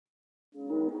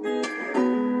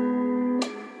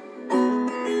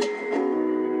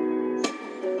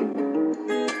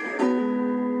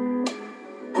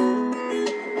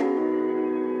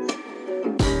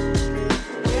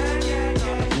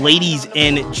Ladies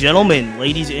and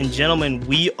gentlemen,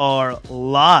 we are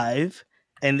live,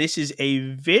 and this is a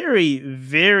very,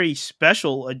 very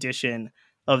special edition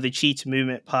of the Cheats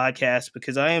Movement podcast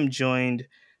because I am joined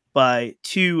by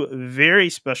two very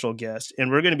special guests,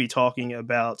 and we're going to be talking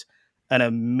about an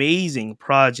amazing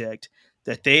project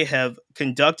that they have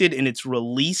conducted, and it's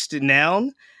released now.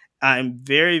 I'm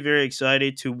very, very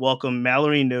excited to welcome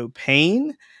Mallory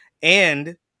Noe-Payne,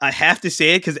 and I have to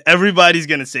say it because everybody's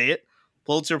going to say it.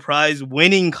 Pulitzer Prize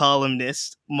winning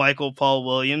columnist Michael Paul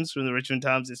Williams from the Richmond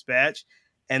Times-Dispatch.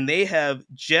 And they have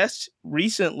just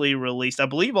recently released, I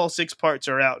believe all 6 parts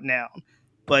are out now,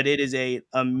 but it is an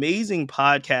amazing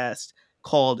podcast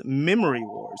called Memory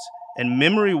Wars. And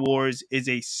Memory Wars is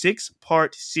a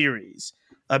 6-part series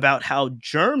about how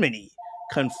Germany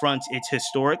confronts its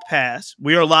historic past.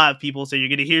 We are live, people, so you're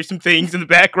going to hear some things in the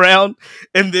background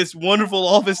in this wonderful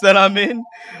office that I'm in.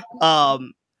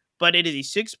 But it is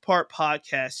a 6-part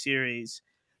podcast series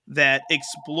that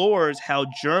explores how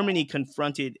Germany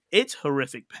confronted its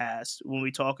horrific past when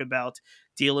we talk about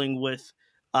dealing with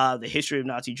the history of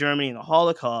Nazi Germany and the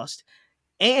Holocaust.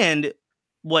 And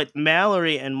what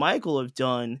Mallory and Michael have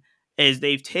done is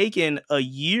they've taken a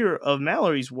year of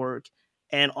Mallory's work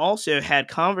and also had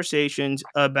conversations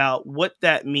about what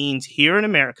that means here in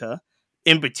America,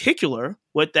 in particular,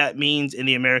 what that means in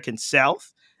the American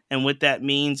South, and what that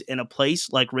means in a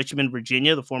place like Richmond,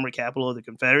 Virginia, the former capital of the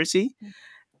Confederacy.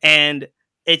 And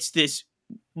it's this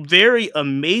very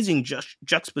amazing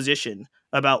juxtaposition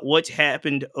about what's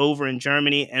happened over in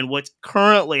Germany and what's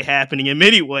currently happening in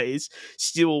many ways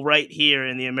still right here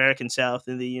in the American South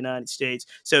in the United States.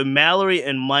 So Mallory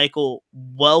and Michael,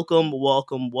 welcome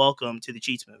to the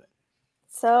Cheats Movement.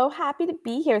 So happy to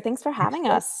be here. Thanks for having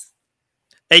us.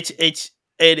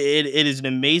 It is an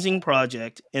amazing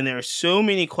project, and there are so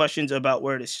many questions about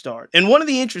where to start. And one of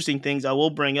the interesting things I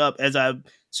will bring up as I've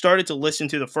started to listen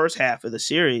to the first half of the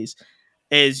series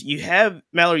is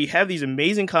Mallory, you have these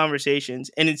amazing conversations,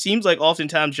 and it seems like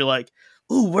oftentimes you're like,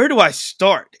 ooh, where do I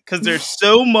start? Because there's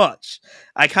so much.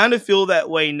 I kind of feel that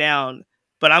way now,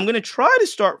 but I'm going to try to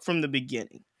start from the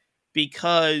beginning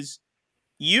because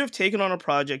you have taken on a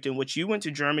project in which you went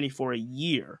to Germany for a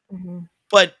year,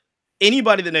 but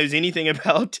anybody that knows anything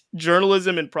about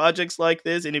journalism and projects like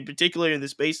this, and in particular in the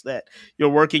space that you're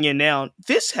working in now,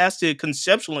 this has to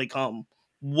conceptually come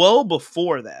well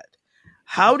before that.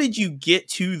 How did you get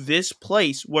to this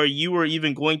place where you were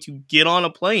even going to get on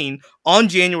a plane on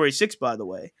January 6th, by the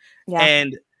way,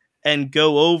 and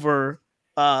go over?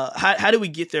 How do we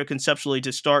get there conceptually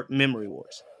to start Memory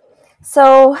Wars?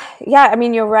 So, yeah, I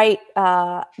mean, you're right.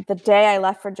 The day I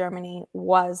left for Germany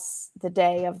was the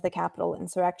day of the Capitol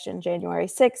insurrection, January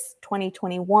 6th,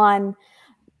 2021.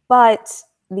 But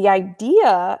the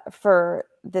idea for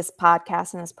this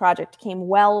podcast and this project came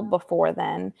well before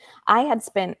then. I had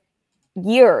spent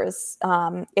years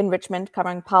in Richmond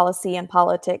covering policy and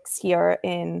politics here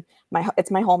in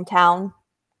it's my hometown.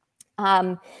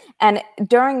 And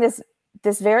during this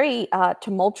very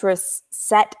tumultuous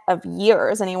set of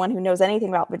years, anyone who knows anything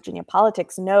about Virginia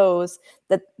politics knows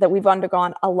that we've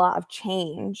undergone a lot of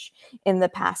change in the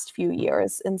past few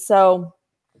years. And so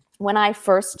when I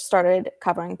first started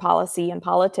covering policy and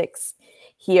politics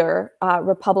here,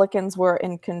 Republicans were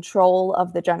in control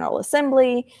of the General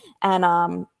Assembly.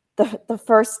 And the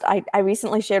first, I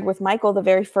recently shared with Michael, the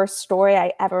very first story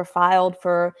I ever filed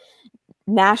for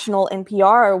national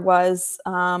NPR was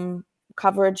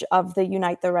coverage of the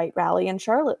Unite the Right rally in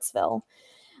Charlottesville.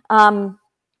 And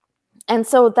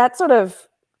so that sort of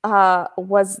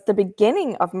was the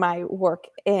beginning of my work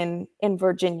in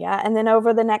Virginia. And then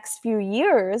over the next few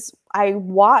years, I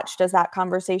watched as that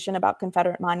conversation about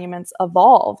Confederate monuments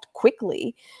evolved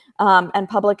quickly, and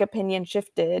public opinion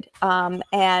shifted.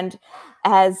 And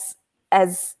as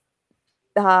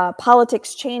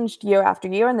politics changed year after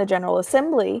year in the General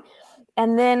Assembly,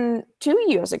 and then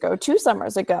 2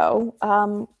 summers ago,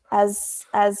 as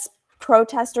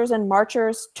protesters and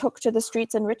marchers took to the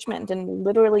streets in Richmond and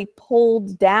literally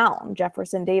pulled down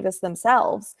Jefferson Davis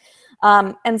themselves.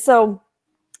 And so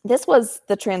this was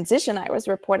the transition I was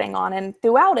reporting on. And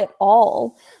throughout it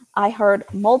all, I heard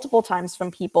multiple times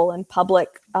from people in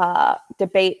public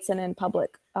debates and in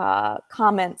public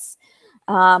comments,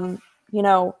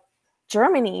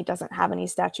 Germany doesn't have any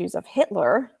statues of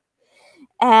Hitler.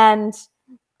 And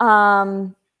I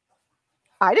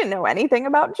didn't know anything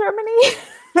about Germany.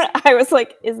 I was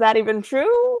like, is that even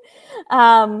true?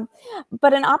 But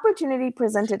an opportunity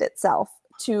presented itself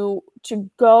to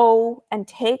go and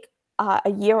take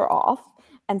a year off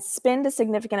and spend a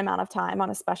significant amount of time on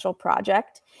a special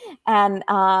project and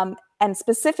and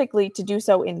specifically to do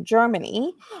so in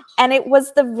Germany. And it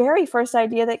was the very first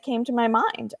idea that came to my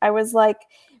mind. I was like,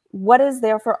 what is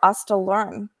there for us to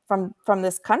learn from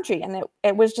this country? And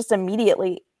it was just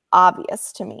immediately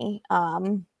obvious to me.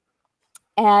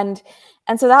 And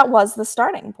so that was the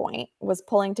starting point, was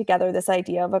pulling together this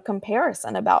idea of a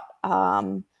comparison about,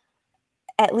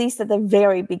 at least at the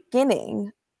very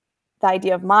beginning, the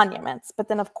idea of monuments. But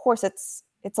then, of course, it's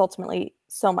ultimately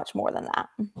so much more than that.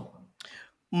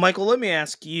 Michael, let me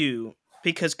ask you,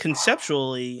 because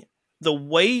conceptually, the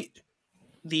way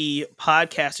the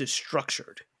podcast is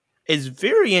structured is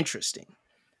very interesting.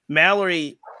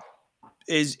 Mallory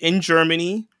is in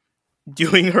Germany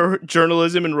doing her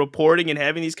journalism and reporting and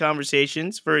having these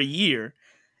conversations for a year.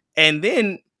 And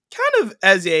then kind of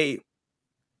as a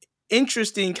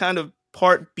interesting kind of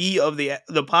part B of the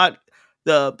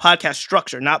podcast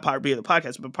structure, not part B of the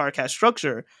podcast, but podcast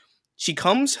structure, she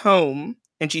comes home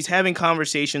and she's having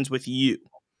conversations with you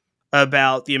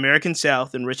about the American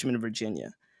South and Richmond,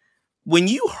 Virginia. When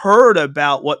you heard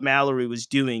about what Mallory was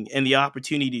doing and the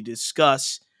opportunity to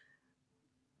discuss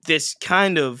this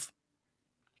kind of,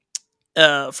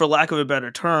 for lack of a better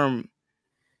term,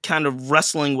 kind of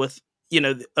wrestling with,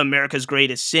 America's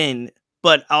greatest sin,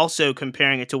 but also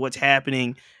comparing it to what's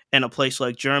happening in a place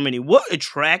like Germany, what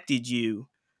attracted you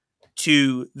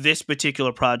to this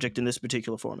particular project in this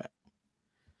particular format?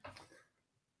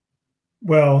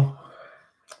 Well,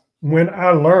 when I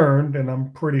learned, and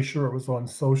I'm pretty sure it was on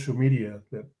social media,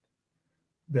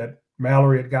 that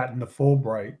Mallory had gotten the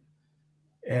Fulbright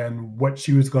and what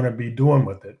she was going to be doing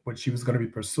with it, what she was going to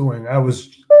be pursuing, I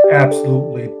was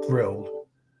absolutely thrilled,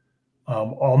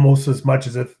 almost as much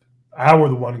as if I were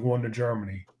the one going to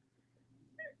Germany.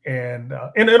 And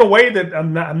in a way that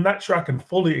I'm not sure I can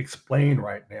fully explain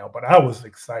right now, but I was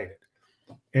excited.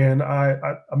 And I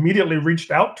immediately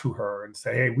reached out to her and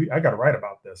say, hey, I got to write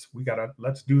about this.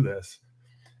 Let's do this.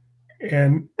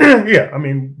 And yeah, I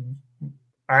mean,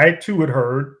 I too had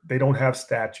heard they don't have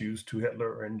statues to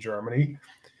Hitler in Germany.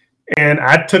 And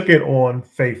I took it on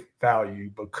faith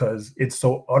value because it's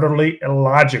so utterly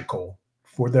illogical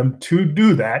for them to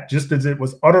do that, just as it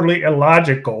was utterly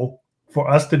illogical for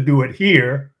us to do it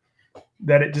here,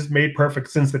 that it just made perfect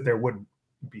sense that there wouldn't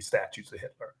be statues of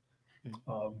Hitler.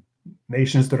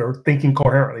 Nations that are thinking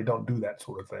coherently don't do that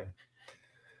sort of thing.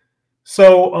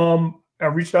 So I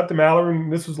reached out to Mallory,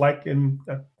 and this was like in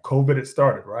COVID had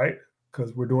started, right?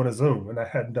 Because we're doing a Zoom, and I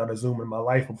hadn't done a Zoom in my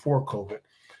life before COVID.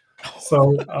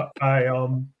 So I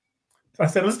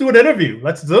said, let's do an interview.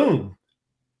 Let's Zoom.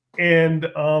 And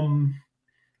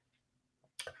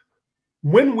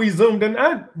when we Zoomed, and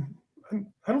I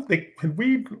don't think, had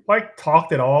we like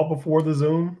talked at all before the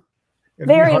Zoom?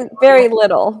 Very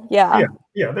little. Yeah.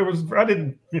 Yeah. I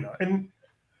didn't, and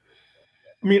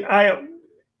I mean,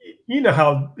 you know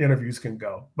how interviews can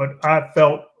go, but I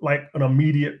felt like an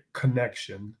immediate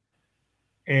connection.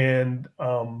 And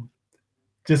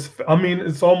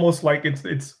it's almost like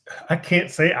it's, I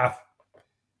can't say I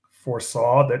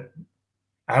foresaw that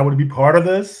I would be part of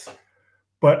this,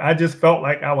 but I just felt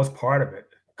like I was part of it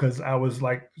because I was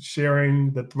like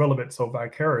sharing the thrill of it so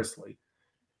vicariously.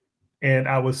 And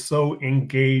I was so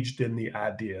engaged in the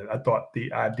idea. I thought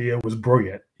the idea was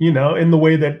brilliant, in the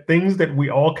way that things that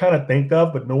we all kind of think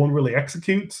of, but no one really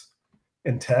executes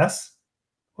and tests.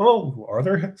 Oh, are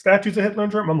there statues of Hitler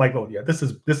in Germany? I'm like, oh yeah, this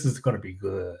is going to be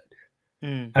good. I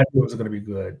knew it was going to be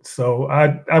good. So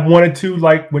I wanted to,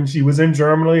 like, when she was in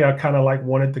Germany, I kind of like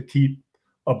wanted to keep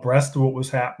abreast of what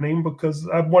was happening because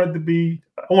I wanted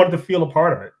to feel a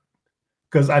part of it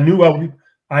because I knew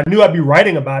I'd be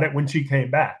writing about it when she came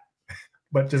back,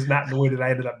 but just not in the way that I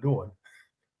ended up doing.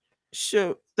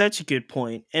 So that's a good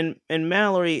point. And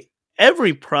Mallory,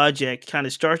 every project kind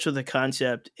of starts with a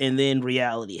concept and then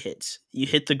reality hits. You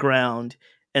hit the ground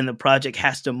and the project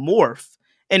has to morph.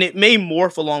 And it may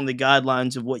morph along the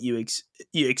guidelines of what you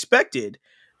expected,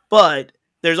 but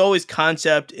there's always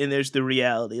concept and there's the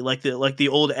reality. Like the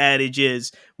old adage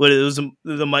is, when it was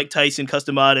the Mike Tyson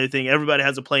custom auto thing, everybody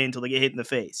has a plan until they get hit in the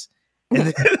face.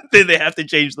 And then they have to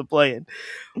change the plan.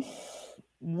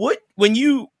 When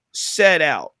you set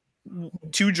out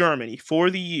to Germany for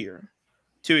the year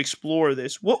to explore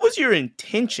this, what was your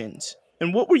intentions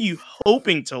and what were you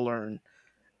hoping to learn?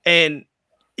 And,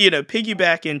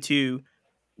 piggyback into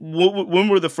when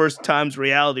were the first times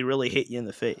reality really hit you in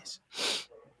the face?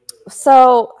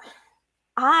 So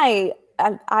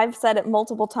I've said it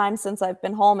multiple times since I've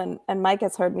been home, and Mike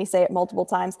has heard me say it multiple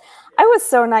times. I was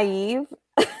so naive.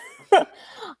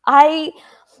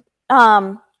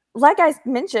 Like I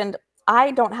mentioned, I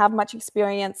don't have much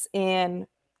experience in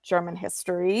German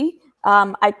history.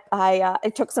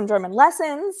 I took some German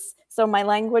lessons, so my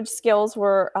language skills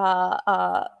were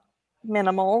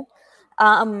minimal.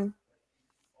 But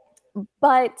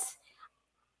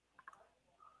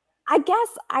I guess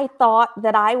I thought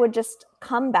that I would just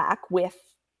come back with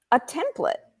a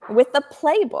template, with a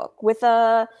playbook, with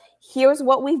a here's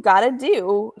what we've got to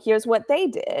do, here's what they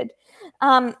did.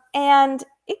 And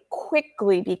it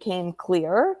quickly became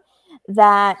clear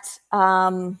that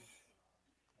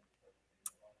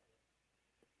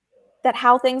that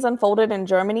how things unfolded in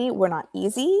Germany were not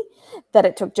easy, that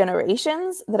it took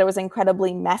generations, that it was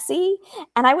incredibly messy.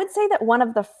 And I would say that one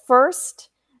of the first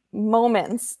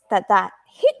moments that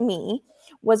hit me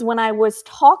was when I was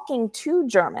talking to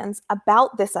Germans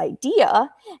about this idea,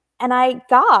 and I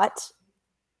got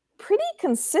pretty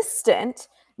consistent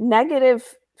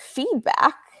negative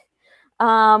feedback,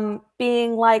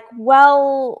 being like,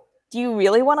 well, do you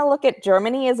really want to look at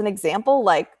Germany as an example?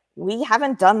 Like, we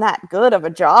haven't done that good of a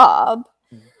job.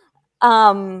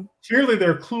 Clearly,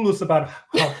 they're clueless about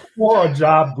how poor a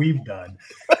job we've done.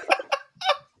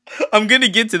 I'm going to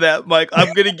get to that, Mike.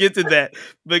 I'm going to get to that.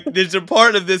 But there's a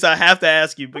part of this I have to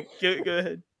ask you, but go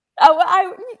ahead.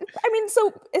 I mean,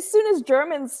 so as soon as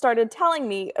Germans started telling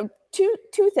me two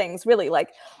things, really,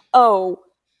 like, oh,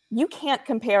 you can't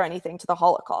compare anything to the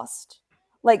Holocaust.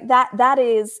 Like that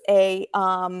is a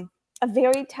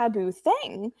very taboo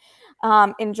thing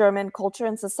in German culture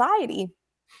and society.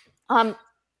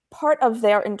 Part of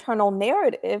their internal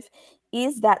narrative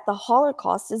is that the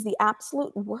Holocaust is the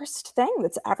absolute worst thing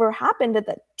that's ever happened and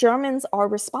that Germans are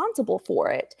responsible for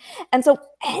it. And so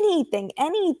anything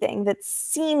that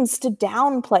seems to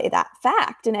downplay that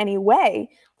fact in any way,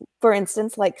 for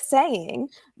instance, like saying,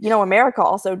 America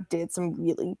also did some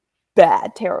really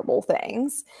bad, terrible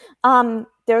things,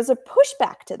 there's a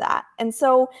pushback to that. And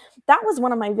so that was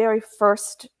one of my very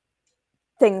first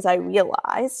things I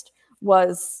realized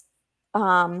was,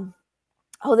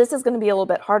 oh, this is going to be a little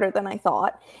bit harder than I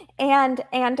thought. And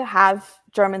to have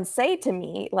Germans say to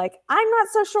me, like, I'm not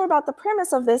so sure about the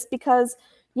premise of this because,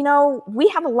 we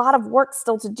have a lot of work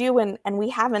still to do and we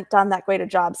haven't done that great a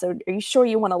job. So are you sure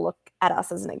you want to look at us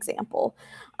as an example?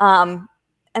 And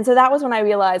so that was when I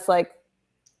realized, like,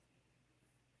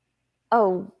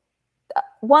 oh,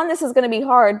 one, this is going to be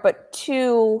hard, but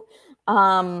two,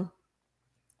 part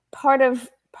of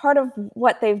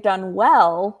what they've done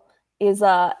well is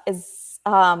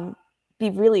be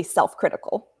really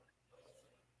self-critical.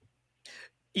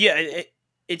 Yeah,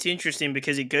 it's interesting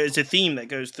because it's a theme that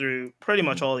goes through pretty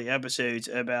much all the episodes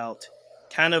about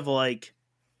kind of like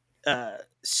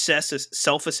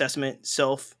self-assessment,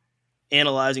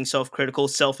 self-analyzing, self-critical,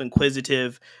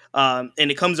 self-inquisitive, and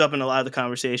it comes up in a lot of the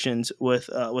conversations with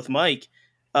Mike.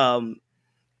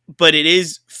 But it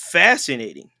is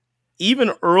fascinating,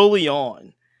 even early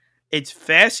on. It's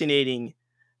fascinating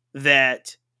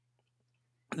that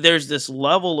there's this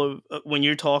level of when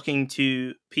you're talking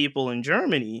to people in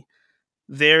Germany,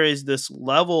 there is this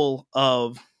level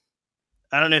of,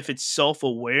 I don't know if it's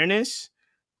self-awareness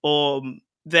or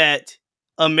that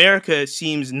America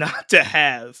seems not to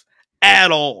have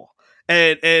at all.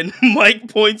 And Mike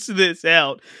points this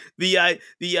out. The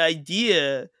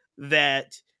idea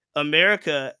that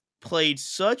America played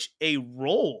such a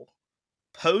role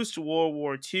post World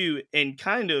War II in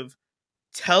kind of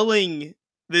telling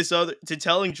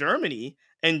telling Germany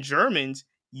and Germans,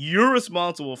 you're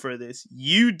responsible for this.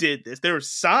 You did this. There are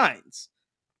signs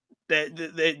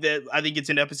that I think it's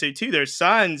in episode 2. There's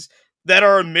signs that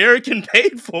are American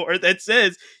paid for that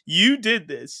says you did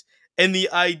this. And the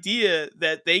idea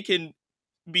that they can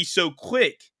be so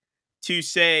quick to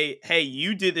say, hey,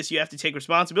 you did this, you have to take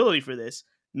responsibility for this.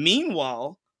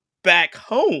 Meanwhile, back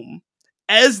home,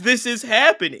 as this is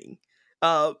happening,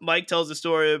 Mike tells a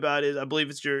story about it. I believe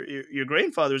it's your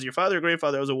grandfather. Was your father or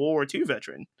grandfather was a World War II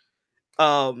veteran?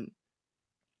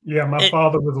 Yeah, my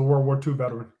father was a World War II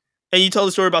veteran. And you told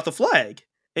the story about the flag.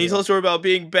 And you told the story about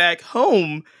being back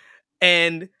home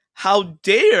and how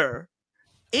dare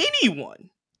anyone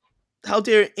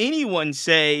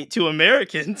say to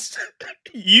Americans,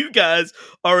 you guys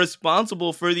are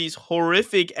responsible for these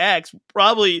horrific acts,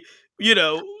 probably,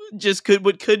 just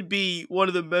what could be one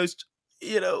of the most,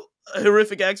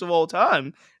 horrific acts of all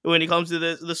time when it comes to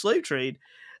the slave trade.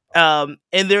 And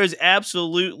there is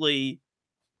absolutely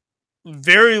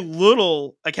very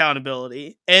little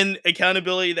accountability, and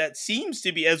accountability that seems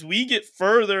to be, as we get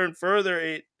further and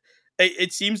further,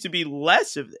 it seems to be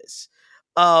less of this.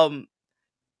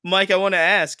 Mike, I want to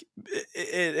ask,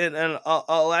 and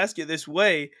I'll ask you this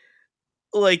way,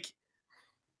 like,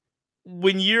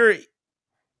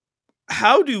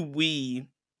 how do we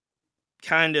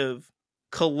kind of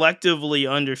collectively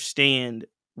understand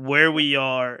where we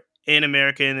are in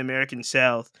America, in the American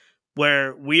South,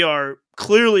 where we are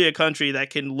clearly a country that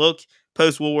can look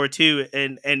post World War II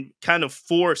and kind of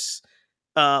force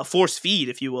feed,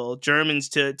 if you will, Germans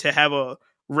to have a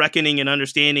reckoning and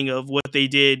understanding of what they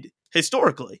did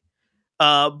historically.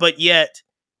 But yet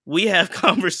we have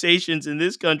conversations in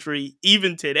this country,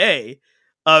 even today,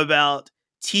 about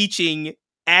teaching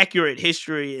accurate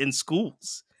history in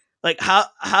schools. Like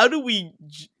how do we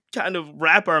kind of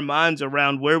wrap our minds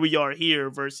around where we are here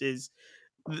versus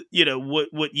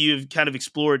what you've kind of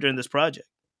explored during this project?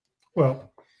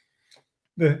 Well,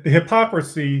 the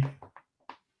hypocrisy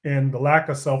and the lack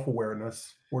of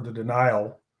self-awareness or the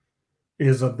denial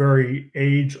is a very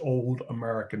age-old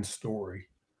American story.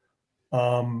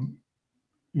 When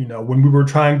we were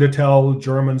trying to tell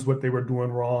Germans what they were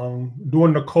doing wrong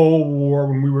during the Cold War,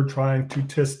 when we were trying to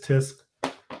tisk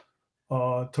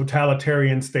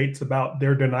totalitarian states about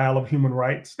their denial of human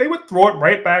rights, they would throw it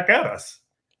right back at us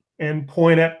and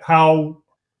point at how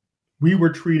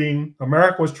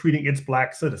America was treating its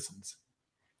Black citizens.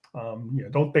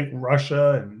 Don't think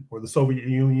Russia or the Soviet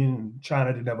Union and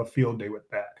China didn't have a field day with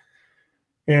that.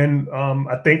 And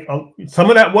I think some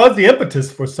of that was the impetus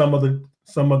for some of the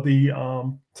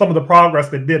progress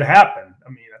that did happen. I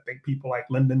mean, I think people like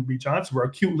Lyndon B. Johnson were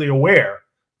acutely aware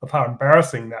of how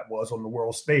embarrassing that was on the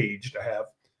world stage to have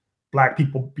Black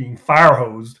people being fire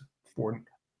hosed for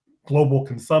global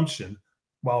consumption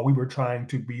while we were trying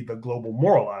to be the global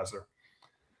moralizer.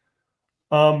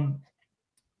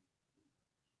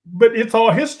 But it's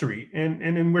all history,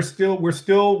 and we're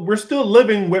still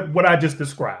living with what I just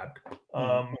described.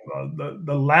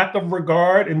 The lack of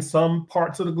regard in some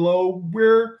parts of the globe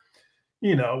where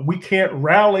we can't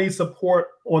rally support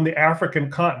on the African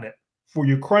continent for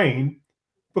Ukraine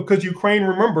because Ukraine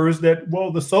remembers that, well,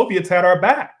 the Soviets had our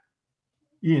back,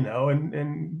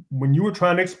 and when you were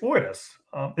trying to exploit us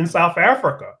in South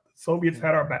Africa, the Soviets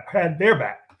had their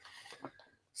back.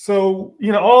 So,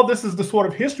 all this is the sort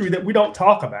of history that we don't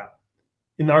talk about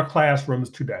in our classrooms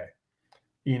today.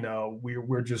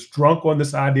 We're just drunk on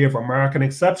this idea of American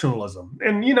exceptionalism.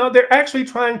 And, they're actually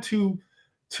trying to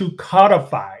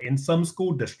codify in some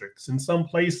school districts, in some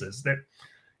places that,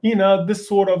 this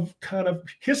sort of kind of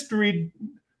history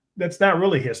that's not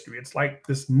really history. It's like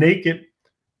this naked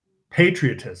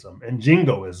patriotism and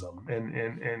jingoism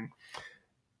and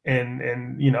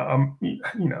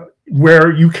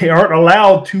where you aren't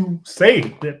allowed to say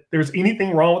that there's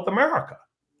anything wrong with America.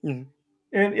 And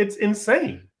it's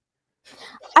insane.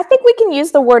 I think we can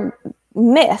use the word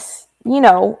myth,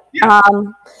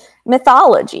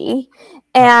 mythology.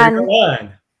 And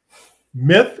line.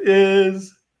 Myth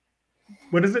is,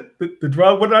 what is it? The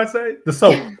drug, what did I say? The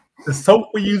soap. The soap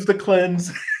we use to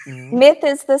cleanse. Myth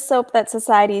is the soap that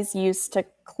societies use to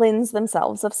cleanse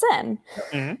themselves of sin.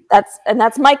 Mm-hmm.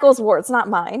 That's Michael's words, not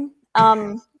mine.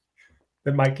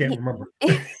 That Mike can't remember.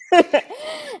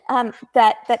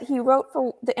 That he wrote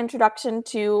for the introduction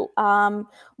to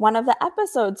one of the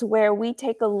episodes where we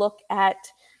take a look at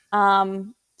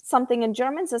something in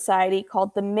German society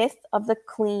called the myth of the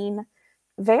clean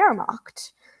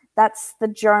Wehrmacht. That's the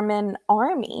German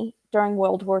army during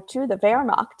World War II, the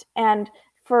Wehrmacht. And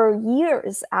for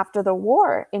years after the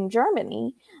war in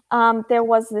Germany, there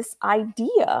was this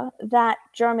idea that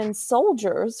German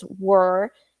soldiers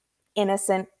were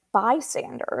innocent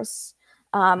bystanders.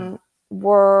 Most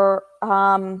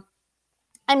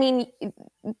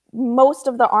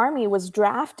of the army was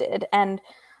drafted, and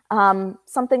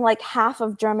something like half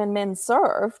of German men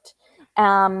served.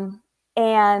 And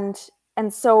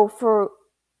so for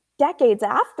decades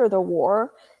after the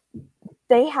war,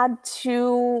 they had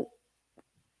to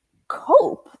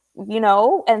cope,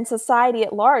 and society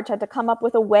at large had to come up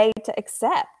with a way to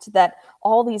accept that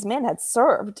all these men had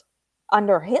served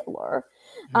under Hitler.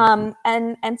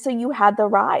 And so you had the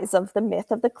rise of the myth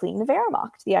of the clean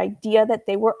Wehrmacht, the idea that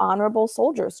they were honorable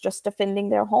soldiers just defending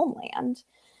their homeland.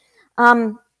 And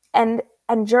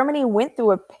Germany went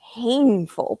through a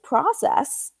painful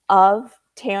process of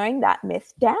tearing that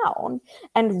myth down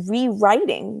and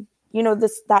rewriting,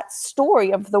 that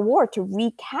story of the war, to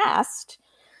recast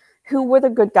who were the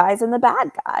good guys and the bad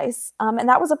guys. And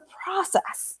that was a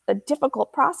process, a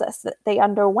difficult process that they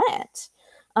underwent.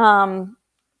 And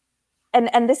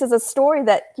this is a story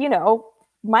that,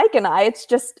 Mike and I, it's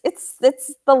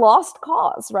the lost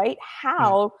cause, right?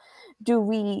 How do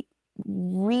we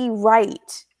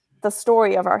rewrite the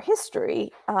story of our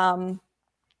history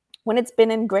when it's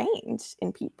been ingrained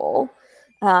in people?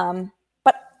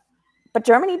 But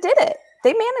Germany did it.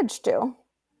 They managed to.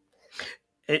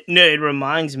 It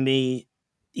reminds me,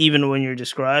 even when you're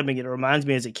describing it, it reminds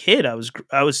me as a kid, I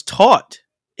was taught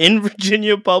in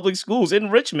Virginia public schools in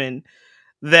Richmond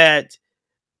that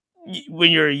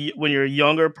when you're a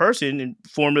younger person in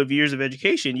formative years of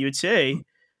education, you would say,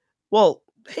 well,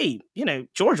 hey,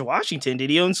 George Washington, did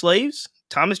he own slaves?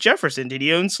 Thomas Jefferson, did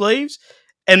he own slaves?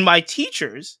 And my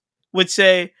teachers would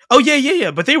say, oh,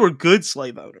 yeah, but they were good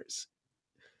slave owners.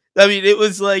 I mean, it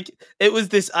was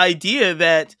this idea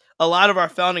that a lot of our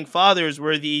founding fathers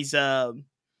were these, they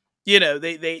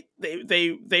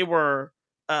were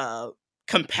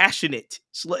compassionate.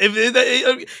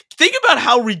 Think about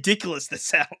how ridiculous this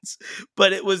sounds,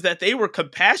 but it was that they were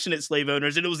compassionate slave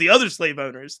owners, and it was the other slave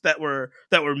owners that were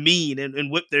mean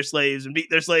and whipped their slaves and beat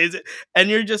their slaves. And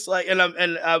you're just like, and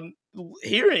I'm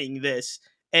hearing this,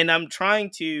 and I'm trying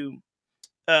to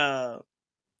uh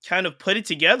kind of put it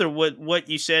together. What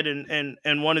you said in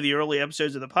one of the early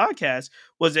episodes of the podcast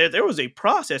was that there was a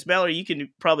process. Mallory, you can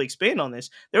probably expand on this.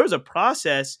 There was a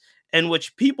process in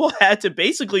which people had to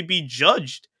basically be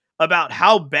judged about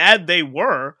how bad they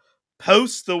were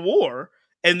post the war,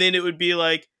 and then it would be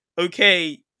like,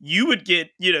 okay, you would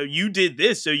get, you did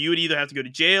this, so you would either have to go to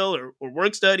jail or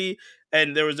work study.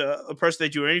 And there was a person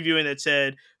that you were interviewing that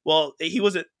said, well, it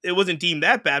wasn't deemed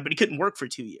that bad, but he couldn't work for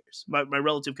 2 years. My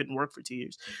relative couldn't work for 2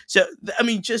 years. So, I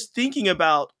mean, just thinking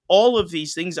about all of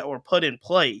these things that were put in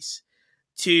place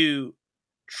to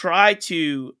try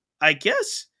to, I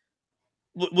guess,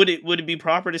 would it be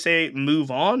proper to say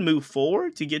move on, move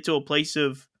forward to get to a place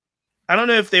of, I don't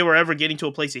know if they were ever getting to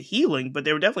a place of healing, but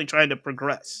they were definitely trying to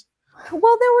progress.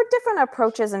 Well, there were different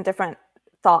approaches and different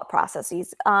thought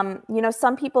processes.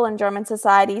 Some people in German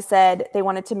society said they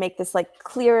wanted to make this like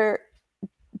clear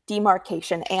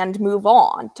demarcation and move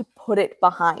on, to put it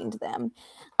behind them.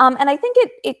 And I think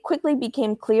it quickly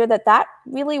became clear that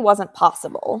really wasn't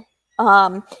possible.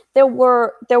 There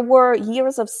were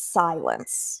years of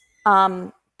silence.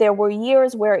 There were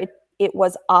years where it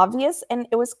was obvious and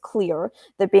it was clear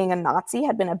that being a Nazi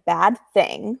had been a bad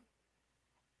thing,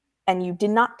 and you did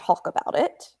not talk about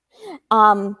it.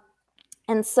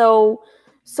 And so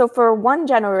for one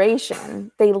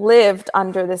generation, they lived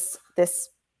under this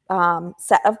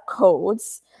set of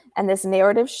codes and this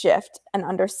narrative shift and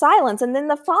under silence. And then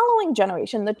the following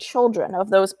generation, the children of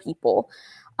those people,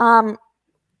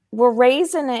 were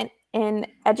raised in an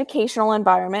educational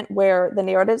environment where the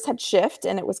narratives had shifted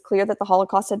and it was clear that the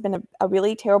Holocaust had been a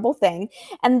really terrible thing.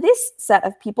 And this set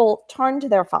of people turned to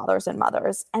their fathers and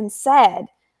mothers and said,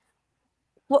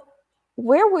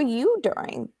 where were you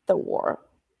during the war?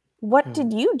 What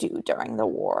did you do during the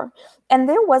war? And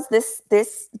there was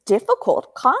this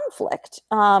difficult conflict.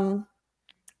 And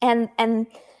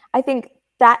I think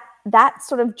that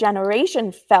sort of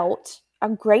generation felt a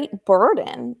great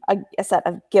burden, a set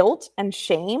of guilt and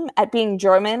shame at being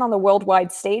German on the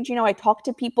worldwide stage. I talked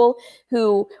to people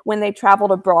who, when they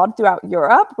traveled abroad throughout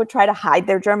Europe, would try to hide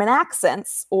their German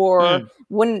accents or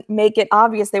wouldn't make it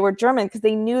obvious they were German because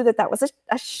they knew that was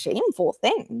a shameful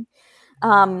thing.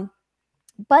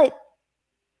 But,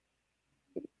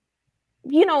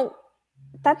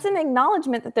 that's an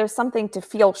acknowledgement that there's something to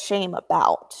feel shame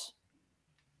about.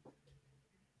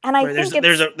 And I think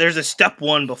there's a step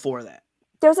one before that.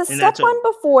 There's a step one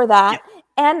before that. Yeah.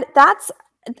 And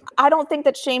I don't think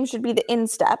that shame should be the end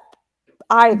step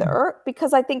either,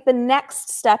 because I think the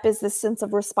next step is this sense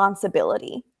of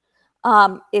responsibility.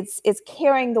 It's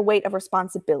carrying the weight of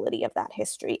responsibility of that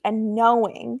history and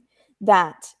knowing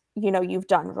that, you've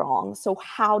done wrong. So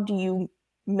how do you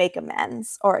make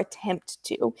amends or attempt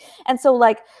to? And so,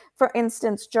 like, for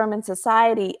instance, German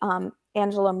society,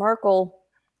 Angela Merkel,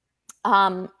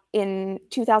 in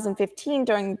 2015,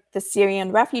 during the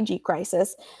Syrian refugee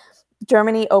crisis,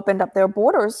 Germany opened up their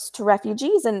borders to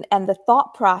refugees, and the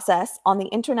thought process on the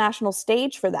international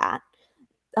stage for that,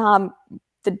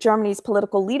 the Germany's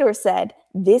political leader said,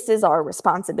 this is our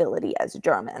responsibility as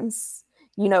Germans.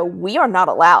 We are not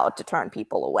allowed to turn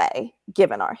people away,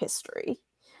 given our history.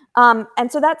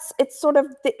 And so it's sort of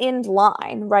the end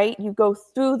line, right? You go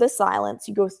through the silence,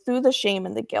 you go through the shame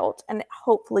and the guilt, and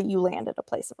hopefully you land at a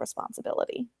place of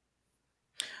responsibility.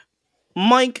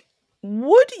 Mike,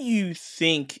 what do you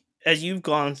think, as you've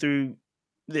gone through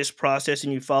this process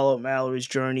and you followed Mallory's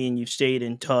journey and you've stayed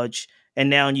in touch, and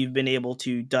now you've been able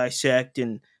to dissect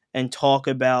and talk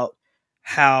about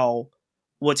how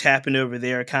what's happened over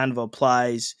there kind of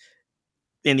applies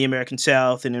in the American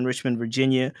South and in Richmond,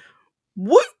 Virginia,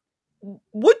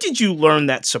 what did you learn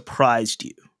that surprised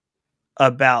you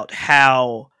about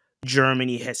how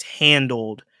Germany has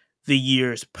handled the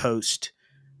years post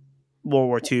World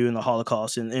War II and the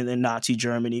Holocaust and Nazi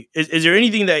Germany? Is there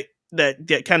anything that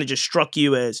kind of just struck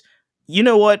you as,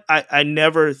 what, I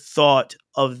never thought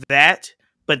of that,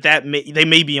 but they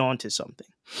may be onto something?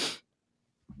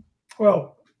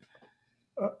 Well,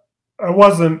 I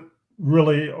wasn't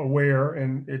really aware,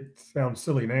 and it sounds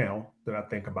silly now that I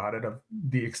think about it, of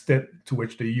the extent to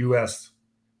which the U.S.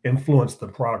 influenced the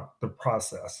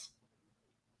process.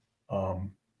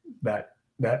 Um, that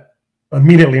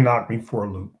immediately knocked me for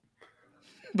a loop.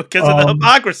 Because of the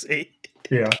hypocrisy.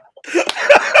 Yeah.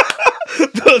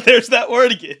 There's that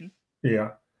word again.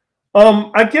 Yeah.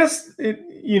 I guess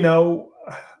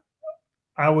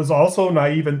I was also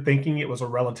naive in thinking it was a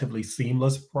relatively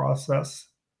seamless process,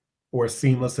 or as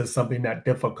seamless as something that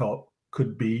difficult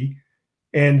could be.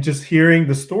 And just hearing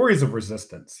the stories of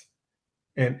resistance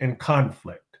and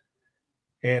conflict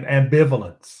and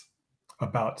ambivalence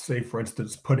about, say, for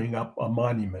instance, putting up a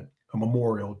monument, a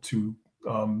memorial to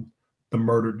the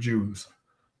murdered Jews.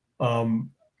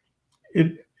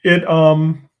 It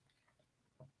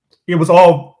was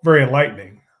all very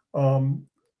enlightening,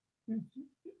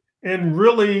 and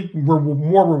really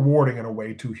more rewarding in a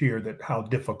way to hear that how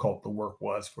difficult the work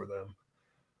was for them.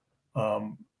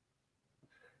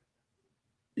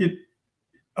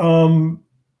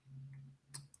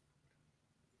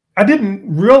 I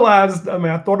didn't realize. I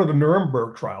mean, I thought of the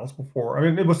Nuremberg trials before. I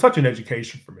mean, it was such an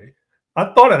education for me.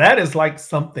 I thought of that as like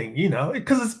something,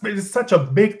 because it's such a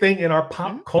big thing in our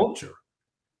pop culture,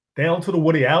 down to the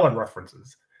Woody Allen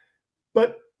references.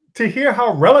 But to hear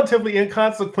how relatively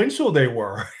inconsequential they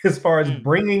were as far as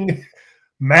bringing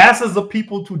masses of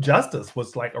people to justice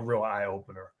was like a real eye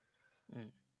opener.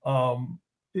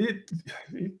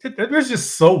 There's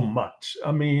just so much.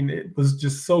 I mean, it was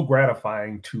just so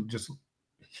gratifying to just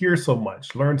hear so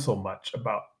much, learn so much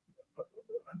about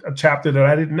a chapter that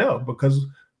I didn't know, because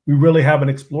we really haven't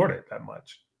explored it that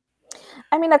much.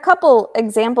 I mean, a couple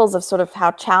examples of sort of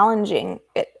how challenging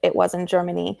it was in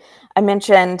Germany. I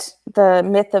mentioned the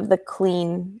myth of the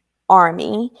clean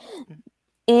army.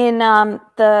 In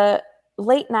the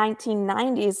late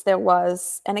 1990s, there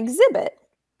was an exhibit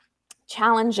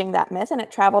challenging that myth, and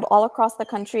it traveled all across the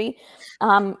country.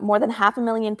 More than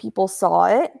 500,000 people saw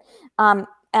it. And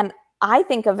I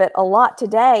think of it a lot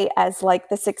today as like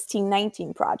the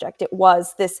 1619 Project. It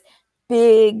was this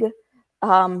big,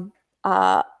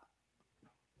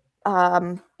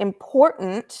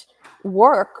 important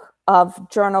work of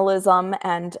journalism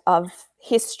and of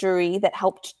history that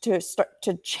helped to start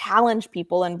to challenge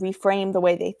people and reframe the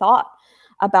way they thought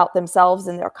about themselves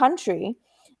and their country.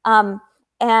 And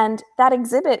that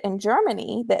exhibit in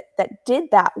Germany that did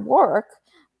that work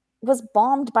was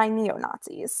bombed by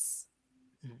neo-Nazis.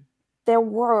 There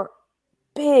were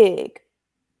big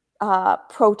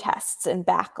protests and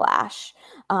backlash,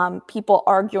 people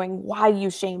arguing, why are you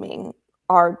shaming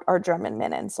our German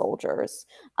men and soldiers?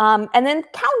 And then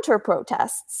counter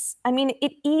protests. I mean,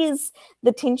 it is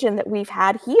the tension that we've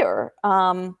had here.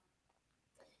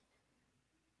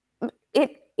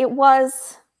 It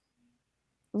was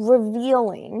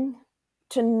revealing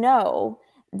to know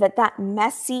that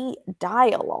messy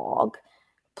dialogue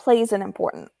plays an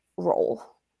important role.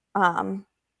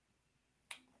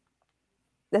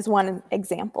 There's one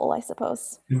example, I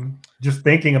suppose. Just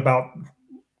thinking about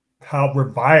how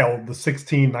reviled the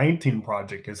 1619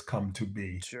 Project has come to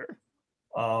be. Sure.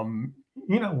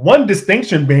 One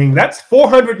distinction being that's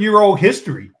 400-year-old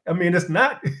history. I mean, it's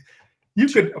not. You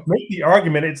could make the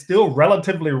argument it's still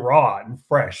relatively raw and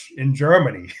fresh in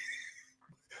Germany,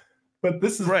 but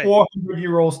this is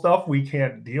 400-year-old stuff we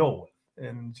can't deal with,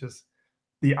 and just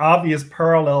the obvious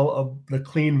parallel of the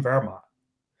clean Wehrmacht.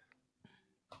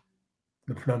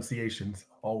 The pronunciations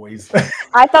always.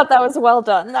 I thought that was well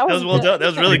done. That was well done. That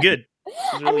was really good.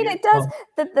 It does.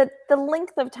 The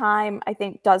length of time, I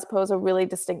think, does pose a really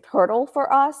distinct hurdle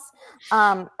for us,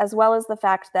 as well as the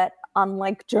fact that,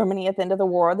 unlike Germany at the end of the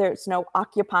war, there's no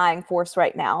occupying force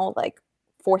right now, like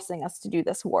forcing us to do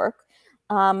this work.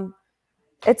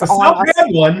 It's the South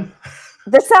had one.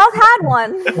 The South had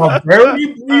one. A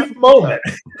very brief moment.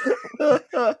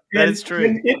 That is true.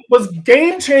 And it was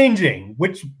game changing,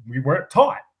 which we weren't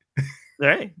taught.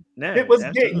 Right. No, it was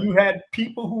you had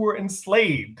people who were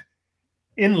enslaved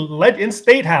in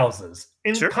state houses,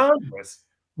 in Congress,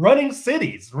 running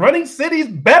cities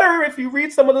better, if you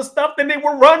read some of the stuff, than they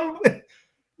were run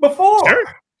before.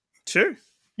 Sure.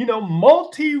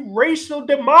 Multiracial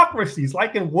democracies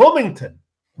like in Wilmington,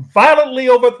 violently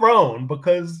overthrown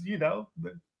because the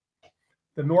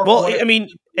North. Well, I mean,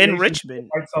 in Richmond,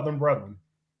 white Southern brethren.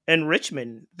 In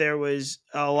Richmond, there was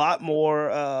a lot more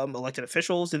elected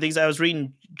officials and things. I was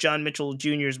reading John Mitchell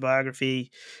Jr.'s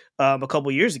biography a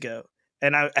couple years ago,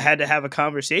 and I had to have a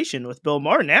conversation with Bill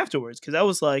Martin afterwards, because I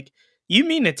was like, "You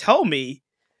mean to tell me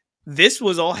this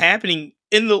was all happening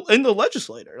in the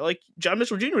legislature?" Like, John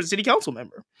Mitchell Jr. was a city council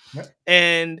member,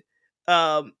 and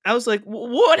I was like,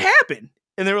 what happened?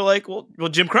 And they were like, well,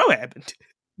 Jim Crow happened.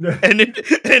 and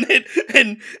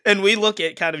we look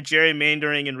at kind of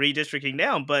gerrymandering and redistricting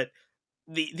now, but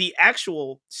the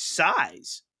actual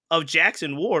size of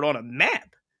Jackson Ward on a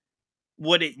map,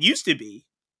 what it used to be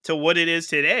to what it is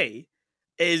today,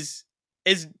 is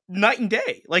night and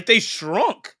day. Like, they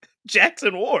shrunk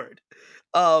Jackson Ward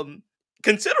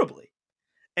considerably.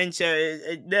 And so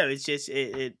no, it's just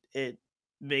it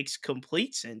makes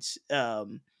complete sense.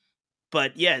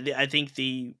 But yeah, I think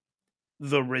the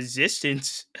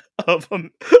resistance of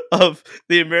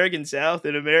the American South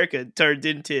and America turned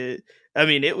into, I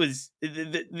mean, it was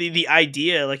the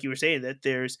idea, like you were saying,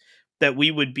 that we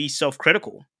would be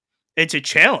self-critical. It's a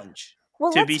challenge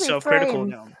to be self-critical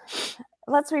now.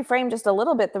 Let's reframe just a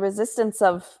little bit the resistance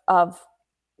of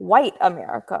white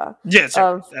America. Yes,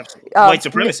 absolutely. White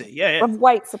supremacy. Of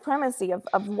white supremacy,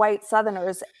 of white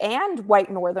Southerners and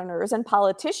white Northerners and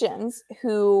politicians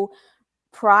who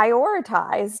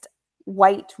prioritized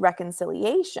white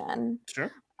reconciliation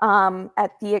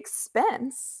at the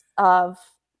expense of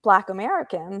Black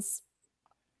Americans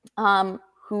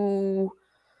who,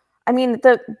 I mean,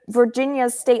 the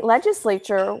Virginia's state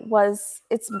legislature was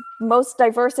its most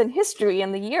diverse in history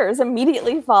in the years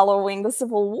immediately following the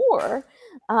Civil War.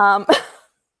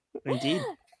 Indeed.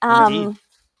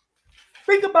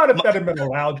 Think about if that had been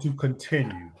allowed to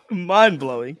continue.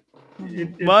 Mind-blowing.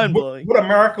 Mind-blowing. What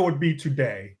America would be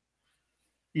today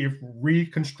if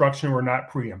Reconstruction were not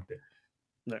preempted.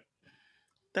 No.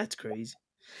 That's crazy.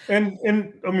 And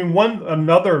I mean,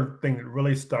 another thing that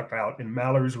really stuck out in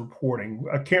Mallory's reporting,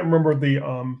 I can't remember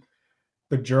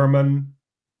the German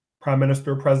prime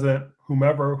minister, president,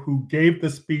 whomever, who gave the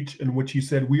speech in which he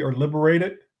said, "We are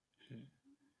liberated."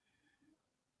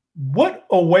 What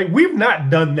a way! We've not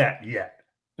done that yet.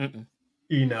 Mm-mm.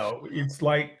 You know, it's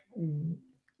like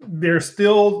there's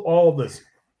still all this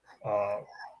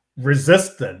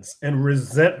resistance and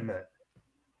resentment.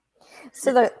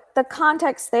 So the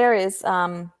context there is,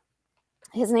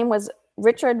 his name was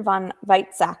Richard von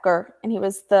Weizsäcker, and he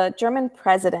was the German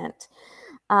president.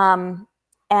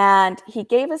 And he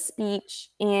gave a speech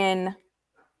in,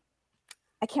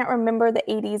 I can't remember, the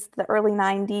 80s, the early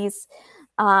 90s,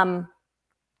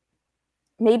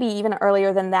 maybe even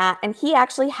earlier than that. And he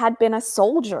actually had been a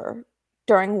soldier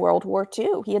during World War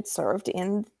II. He had served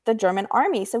in the German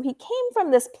army. So he came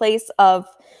from this place of,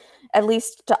 at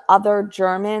least to other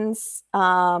Germans,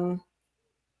 had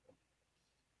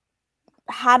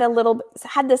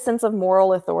this sense of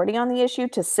moral authority on the issue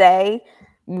to say,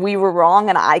 we were wrong,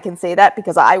 and I can say that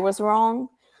because I was wrong.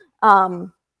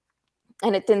 And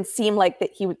it didn't seem like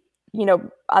that he would,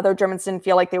 other Germans didn't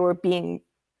feel like they were being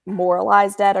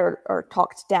moralized at or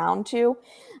talked down to.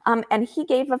 And he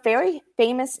gave a very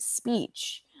famous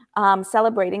speech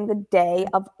celebrating the day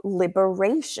of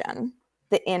liberation,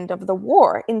 the end of the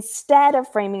war, instead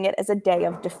of framing it as a day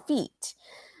of defeat.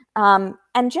 And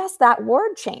just that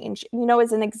word change,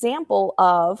 is an example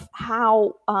of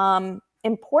how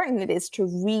important it is to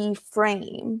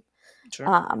reframe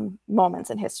moments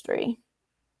in history.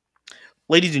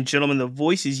 Ladies and gentlemen, the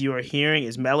voices you are hearing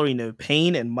is Mallory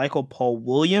Noe-Payne and Michael Paul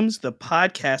Williams. The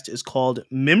podcast is called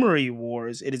Memory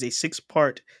Wars. It is a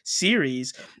 6-part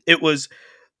series. It was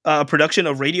a production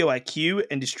of Radio IQ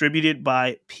and distributed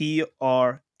by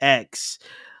PRX.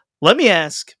 Let me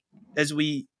ask, as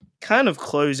we kind of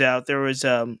close out, there was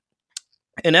an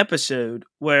episode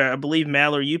where I believe,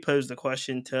 Mallory, you posed the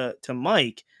question to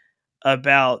Mike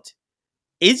about,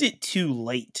 is it too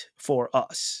late for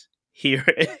us here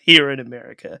in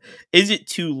America? Is it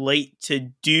too late to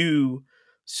do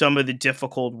some of the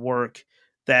difficult work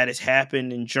that has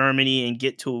happened in Germany and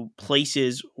get to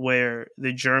places where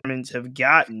the Germans have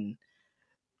gotten?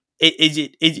 Is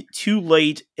it too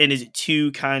late, and is it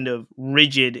too kind of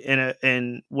rigid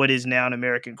in what is now an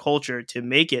American culture to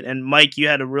make it? And Mike, you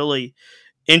had a really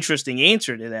interesting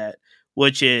answer to that,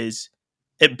 which is,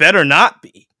 it better not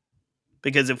be,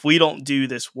 because if we don't do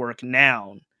this work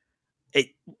now,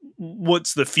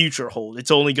 what's the future hold?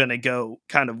 It's only going to go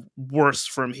kind of worse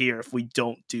from here if we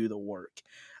don't do the work.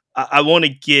 I want to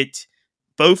get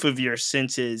both of your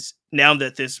senses now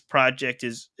that this project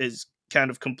is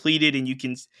kind of completed and you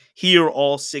can hear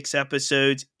all 6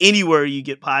 episodes anywhere you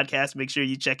get podcasts. Make sure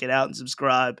you check it out and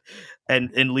subscribe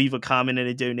and leave a comment and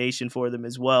a donation for them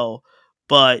as well.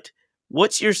 But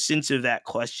what's your sense of that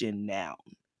question now?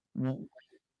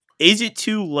 Is it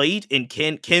too late, and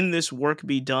can this work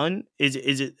be done? Is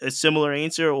it a similar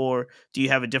answer, or do you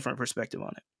have a different perspective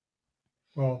on it?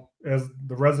 Well, as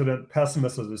the resident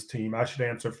pessimist of this team, I should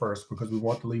answer first because we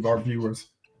want to leave our viewers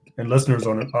and listeners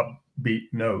on an upbeat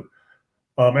note.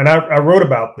 And I wrote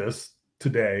about this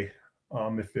today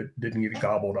if it didn't get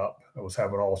gobbled up. I was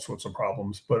having all sorts of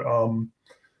problems. But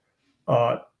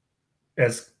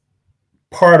as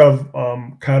part of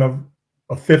kind of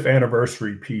a fifth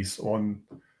anniversary piece on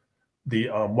the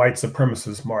white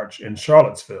supremacist march in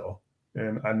Charlottesville,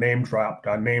 and I name dropped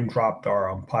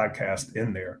our podcast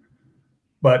in there.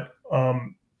 But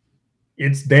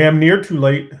it's damn near too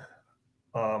late.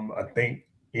 I think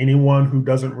anyone who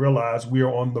doesn't realize we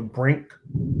are on the brink,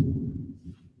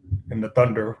 and the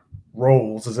thunder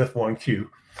rolls as if on cue.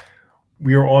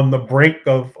 We are on the brink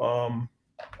of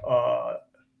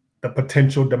the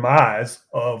potential demise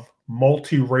of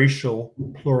multiracial,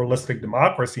 pluralistic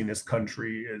democracy in this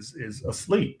country is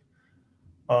asleep.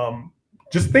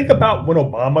 Just think about when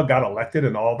Obama got elected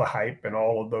and all the hype and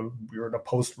all of we're in a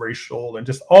post-racial and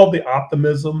just all the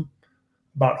optimism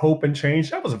about hope and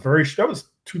change. That was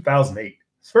 2008.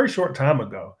 It's a very short time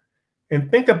ago.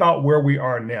 And think about where we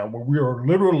are now, where we are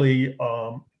literally,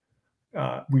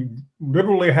 we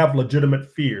literally have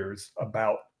legitimate fears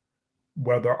about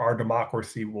whether our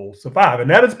democracy will survive. And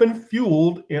that has been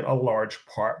fueled in a large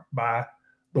part by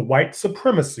the white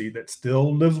supremacy that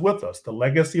still lives with us, the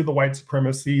legacy of the white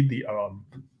supremacy, the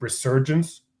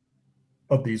resurgence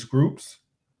of these groups,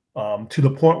 to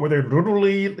the point where they're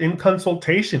literally in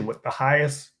consultation with the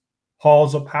highest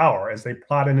halls of power as they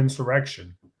plot an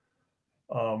insurrection.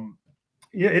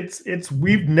 It's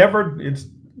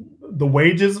the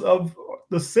wages of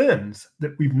the sins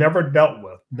that we've never dealt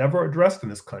with, never addressed in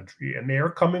this country, and they are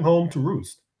coming home to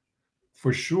roost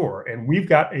for sure. And we've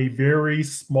got a very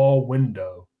small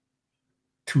window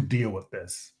to deal with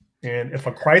this. And if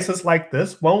a crisis like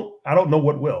this won't, I don't know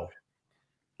what will.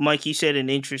 Mike, you said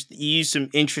you used some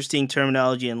interesting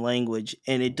terminology and language,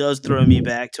 and it does throw me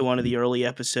back to one of the early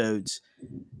episodes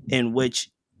in which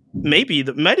might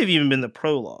have even been the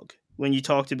prologue when you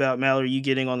talked about, Mallory, you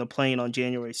getting on the plane on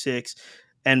January 6th.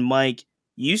 And Mike,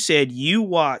 you said you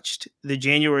watched the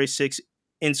January 6th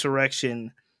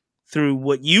insurrection through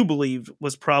what you believed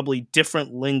was probably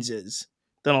different lenses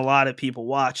than a lot of people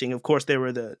watching. Of course, there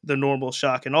were the normal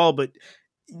shock and all, but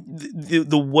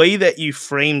the way that you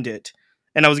framed it,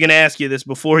 and I was going to ask you this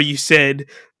before you said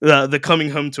the coming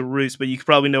home to roost, but you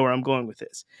probably know where I'm going with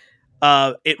this.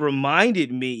 It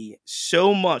reminded me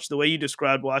so much, the way you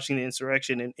described watching the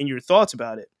insurrection and your thoughts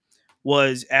about it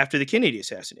was after the Kennedy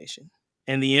assassination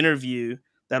and the interview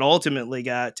that ultimately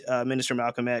got Minister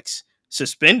Malcolm X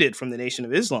suspended from the Nation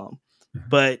of Islam.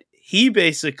 But he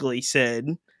basically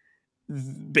said,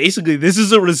 this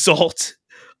is a result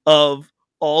of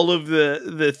all of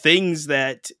the things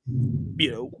that,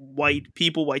 white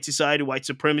people, white society, white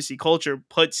supremacy culture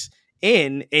puts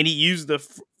in. And he used the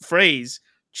phrase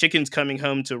chickens coming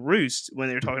home to roost when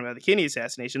they were talking about the Kennedy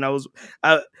assassination.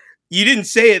 You didn't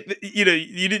say it, you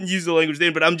didn't use the language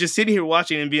then, but I'm just sitting here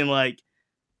watching and being like,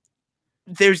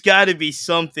 there's got to be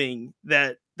something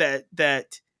that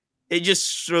it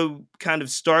just so kind of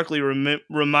starkly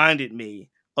reminded me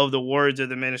of the words of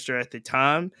the minister at the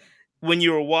time. When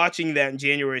you were watching that in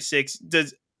January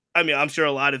 6th, I'm sure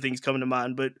a lot of things come to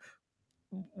mind, but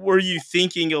were you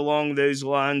thinking along those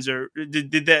lines, or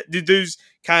did those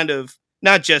kind of,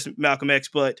 not just Malcolm X,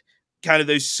 but kind of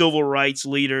those civil rights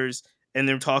leaders, and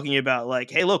they're talking about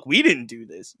like, hey, look, we didn't do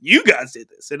this. You guys did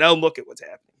this. And now look at what's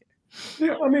happening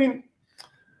here.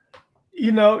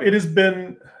 Yeah, it has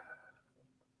been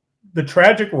the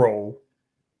tragic role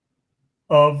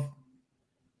of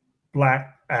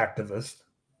Black activists,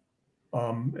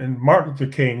 and Martin Luther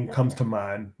King comes to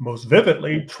mind most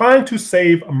vividly, trying to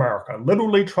save America,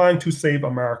 literally trying to save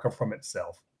America from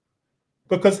itself,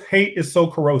 because hate is so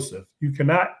corrosive. You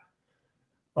cannot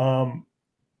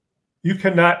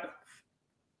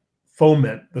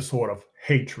foment the sort of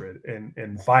hatred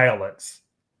and violence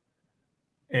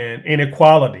and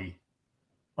inequality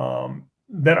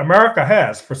that America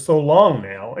has for so long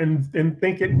now, and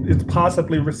think it's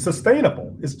possibly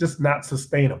sustainable. It's just not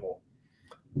sustainable.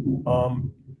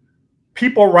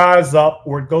 People rise up,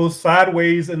 or it goes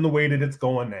sideways in the way that it's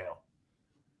going now.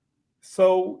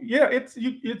 So yeah, it's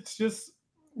just,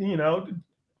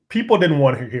 people didn't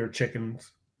want to hear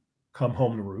chickens come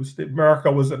home to roost.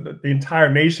 The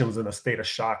entire nation was in a state of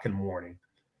shock and mourning.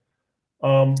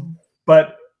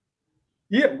 But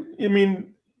yeah,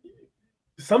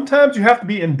 sometimes you have to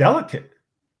be indelicate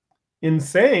in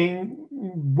saying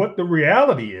what the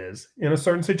reality is in a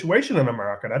certain situation in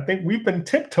America. And I think we've been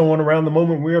tiptoeing around the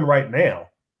moment we're in right now,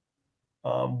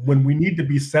 when we need to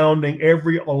be sounding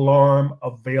every alarm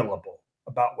available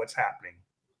about what's happening,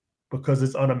 because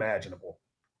it's unimaginable.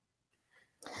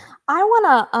 I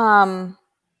want to,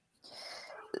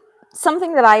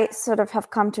 something that I sort of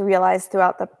have come to realize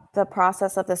throughout the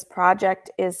process of this project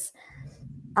is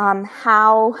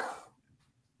how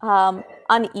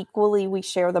unequally we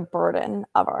share the burden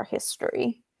of our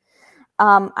history.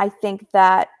 I think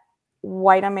that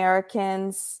white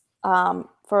Americans,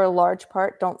 for a large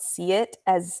part, don't see it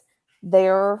as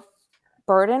their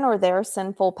burden or their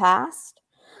sinful past.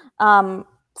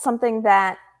 Something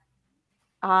that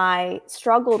I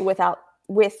struggled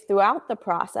with throughout the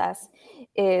process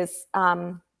is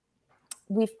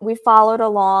we followed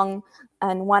along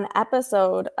in one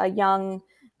episode a young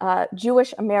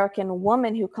Jewish American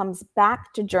woman who comes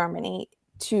back to Germany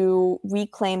to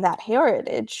reclaim that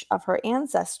heritage of her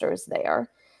ancestors there.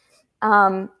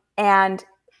 And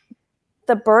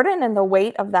the burden and the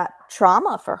weight of that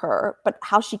trauma for her, but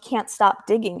how she can't stop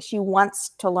digging. She wants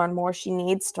to learn more. She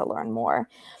needs to learn more.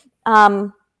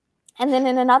 And then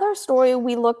in another story,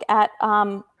 we look at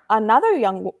another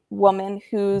young woman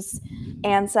whose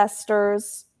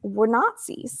ancestors were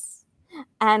Nazis.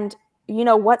 And,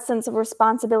 what sense of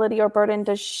responsibility or burden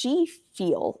does she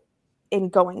feel in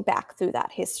going back through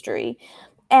that history?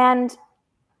 And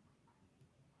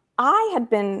I had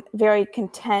been very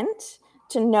content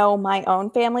to know my own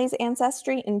family's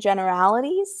ancestry in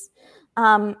generalities,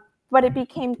 but it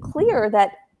became clear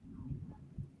that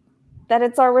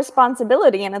it's our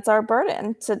responsibility and it's our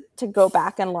burden to go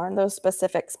back and learn those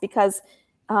specifics because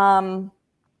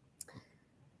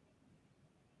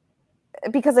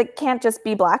it can't just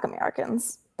be Black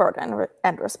Americans' burden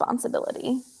and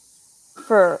responsibility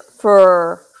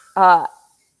for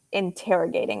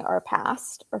interrogating our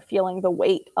past or feeling the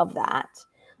weight of that.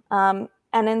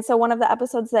 And so one of the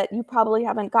episodes that you probably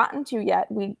haven't gotten to yet,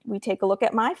 we take a look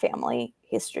at my family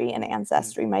history and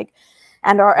ancestry, Mike,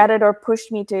 and our editor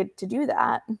pushed me to do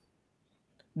that.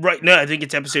 Right. No, I think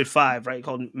it's episode 5, right?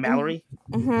 Called Mallory.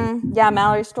 Mm-hmm. Yeah,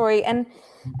 Mallory's story. And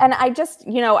I just,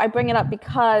 I bring it up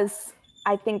because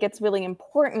I think it's really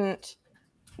important.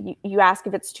 You ask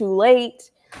if it's too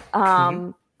late.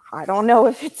 I don't know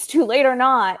if it's too late or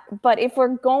not, but if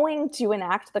we're going to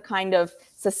enact the kind of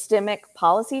systemic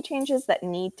policy changes that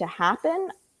need to happen,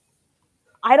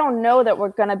 I don't know that we're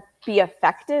going to be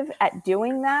effective at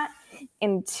doing that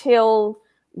until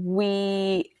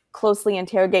we closely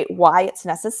interrogate why it's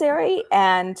necessary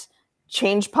and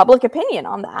change public opinion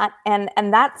on that. And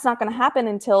that's not going to happen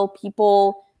until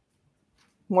people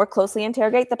more closely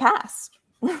interrogate the past.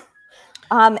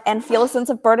 And feel a sense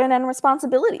of burden and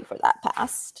responsibility for that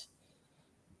past.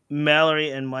 Mallory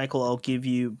and Michael, I'll give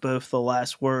you both the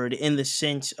last word in the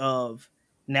sense of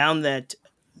now that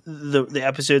the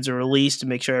episodes are released to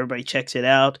make sure everybody checks it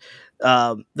out.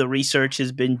 The research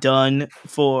has been done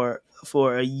for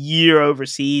a year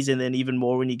overseas, and then even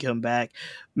more when you come back.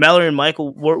 Mallory and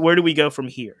Michael, where do we go from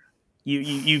here?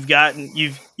 You've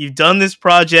done this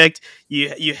project.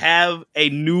 You have a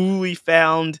newly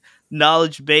found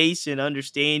knowledge base and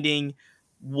understanding.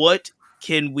 What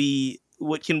can we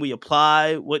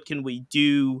apply? What can we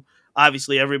do?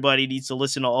 Obviously, everybody needs to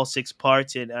listen to all 6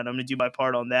 parts, and I'm going to do my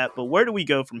part on that. But where do we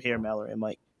go from here, Mallory and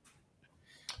Mike?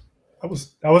 I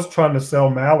was trying to sell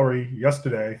Mallory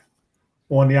yesterday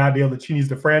on the idea that she needs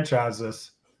to franchise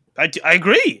this. I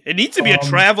agree. It needs to be a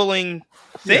traveling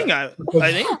thing. Yeah,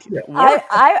 I think. Yeah.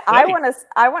 I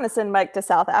want to send Mike to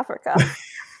South Africa.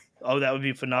 Oh, that would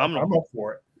be phenomenal. I'm up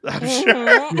for it. I'm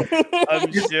sure.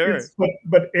 I'm sure.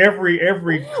 But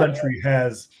every country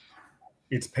has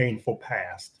its painful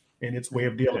past and its way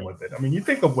of dealing with it. I mean, you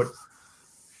think of what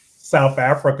South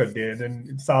Africa did,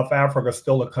 and South Africa is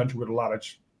still a country with a lot of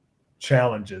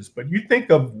challenges. But you think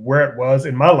of where it was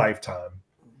in my lifetime,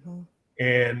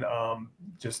 and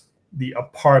just the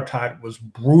apartheid was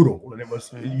brutal, and it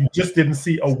was you just didn't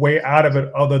see a way out of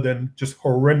it other than just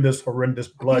horrendous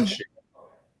bloodshed.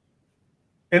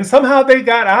 And somehow they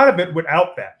got out of it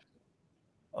without that.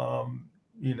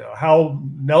 How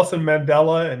Nelson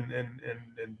Mandela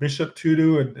and Bishop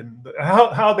Tutu and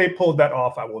how they pulled that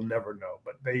off, I will never know.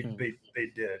 But they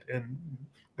did, and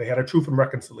they had a Truth and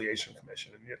Reconciliation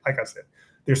Commission. And like I said,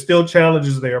 there's still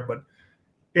challenges there, but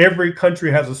every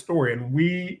country has a story, and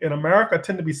we in America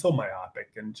tend to be so myopic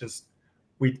and just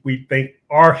we think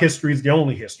our history is the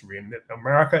only history, and that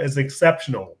America is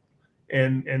exceptional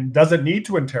and doesn't need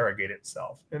to interrogate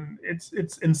itself, and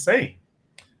it's insane.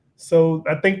 So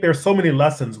I think there's so many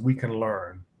lessons we can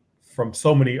learn from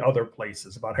so many other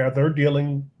places about how they're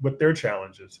dealing with their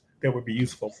challenges that would be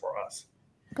useful for us.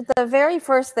 But the very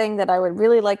first thing that I would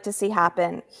really like to see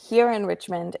happen here in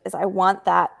Richmond is I want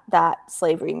that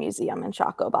slavery museum in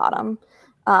Shockoe Bottom.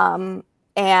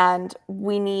 And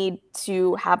we need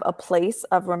to have a place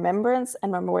of remembrance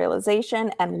and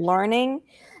memorialization and learning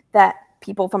that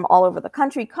people from all over the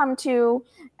country come to,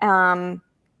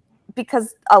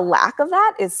 because a lack of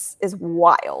that is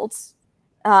wild.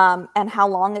 and how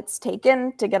long it's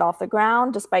taken to get off the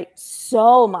ground, despite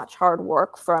so much hard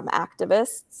work from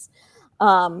activists.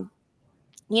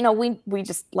 We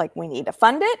just we need to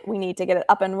fund it. We need to get it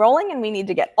up and rolling, and we need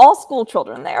to get all school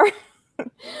children there.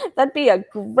 That'd be a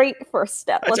great first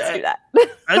step. Let's do that.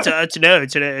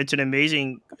 It's an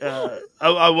amazing.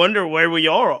 I wonder where we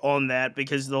are on that,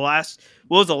 because the last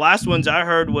ones I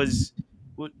heard was,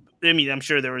 I mean, I'm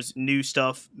sure there was new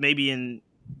stuff, maybe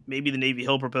the Navy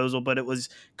Hill proposal, but it was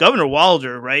Governor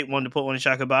Wilder, right, wanted to put one in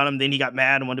Shaka Bottom, then he got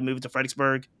mad and wanted to move it to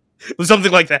Fredericksburg. It was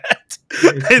something like that.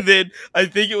 And then I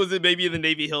think it was maybe the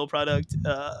Navy Hill product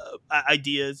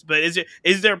ideas. But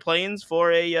is there plans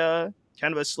for a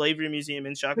kind of a slavery museum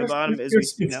in Shaka Bottom as we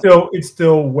speak now? It's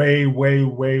still way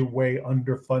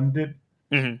underfunded.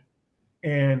 Mm-hmm.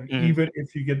 And even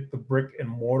if you get the brick and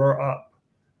mortar up,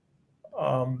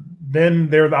 then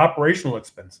there are the operational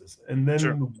expenses, and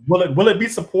then will it be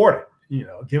supported?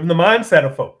 Given the mindset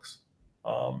of folks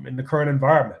in the current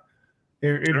environment,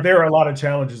 there are a lot of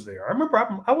challenges there. I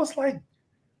remember I was like,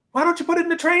 why don't you put it in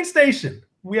the train station?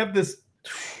 We have this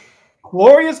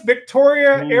glorious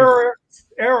Victoria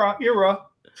era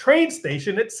train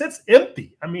station. It sits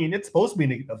empty. I mean, it's supposed to be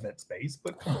an event space,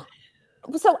 but come on.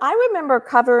 So I remember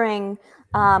covering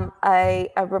a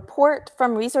report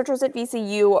from researchers at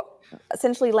VCU,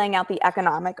 essentially laying out the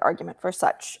economic argument for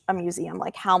such a museum,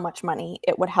 like how much money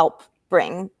it would help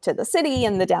bring to the city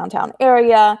and the downtown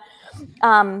area.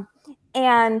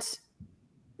 And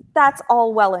that's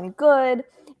all well and good.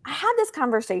 I had this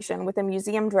conversation with a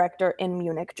museum director in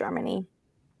Munich, Germany.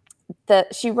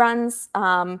 She runs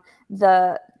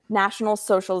the National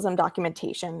Socialism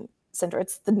Documentation Center.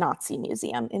 It's the Nazi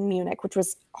Museum in Munich, which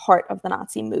was heart of the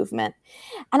Nazi movement.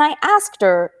 And I asked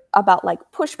her about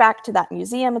pushback to that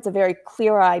museum. It's a very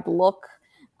clear-eyed look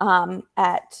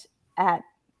at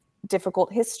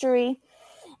difficult history.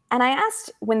 And I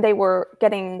asked, when they were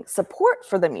getting support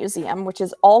for the museum, which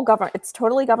is all government, it's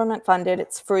totally government funded,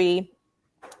 it's free,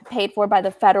 paid for by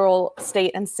the federal,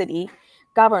 state, and city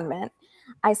government.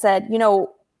 I said,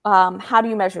 how do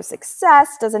you measure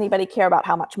success? Does anybody care about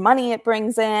how much money it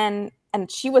brings in? And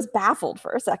she was baffled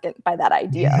for a second by that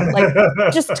idea,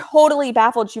 just totally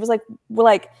baffled. She was like,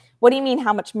 what do you mean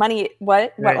how much money?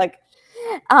 What? Right.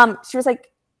 She was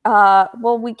like,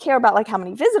 well, we care about how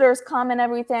many visitors come and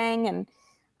everything. And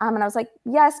I was like,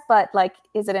 yes, but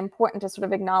is it important to sort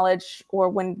of acknowledge, or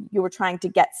when you were trying to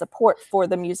get support for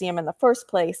the museum in the first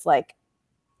place,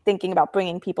 thinking about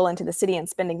bringing people into the city and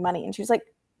spending money? And she was like,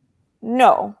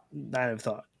 no.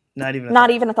 Not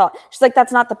even a thought. She's like,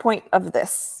 that's not the point of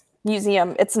this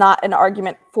museum. It's not an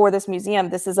argument for this museum.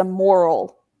 This is a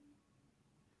moral.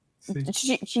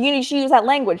 She used that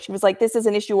language. She was like, this is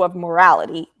an issue of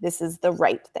morality. This is the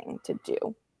right thing to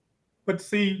do. But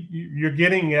see, you're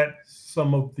getting at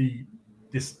some of the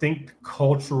distinct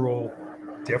cultural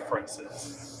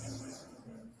differences.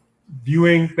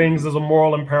 Viewing things as a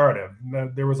moral imperative.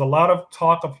 There was a lot of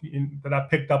talk that I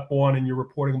picked up on in your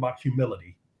reporting about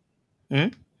humility,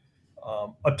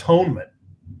 atonement.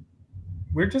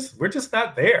 We're just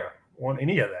not there on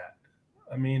any of that.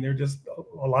 I mean, there are just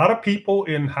a lot of people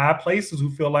in high places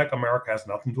who feel like America has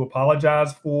nothing to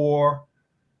apologize for.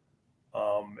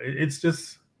 It's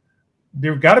just,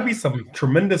 there've got to be some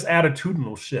tremendous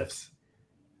attitudinal shifts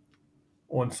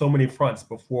on so many fronts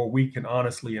before we can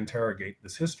honestly interrogate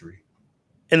this history.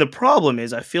 And the problem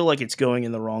is, I feel like it's going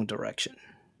in the wrong direction.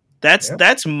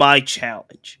 That's my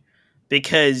challenge,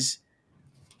 because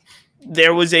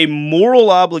there was a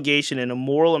moral obligation and a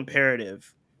moral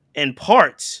imperative in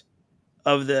parts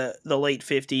of the late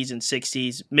 50s and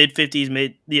 60s, mid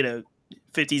 50s,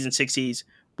 50s and 60s,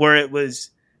 where it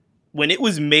was, when it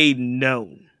was made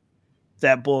known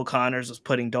that Bull Connors was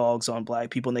putting dogs on black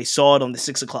people, and they saw it on the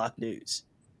 6 o'clock news.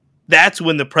 That's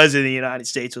when the president of the United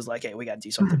States was like, hey, we got to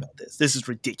do something about this. This is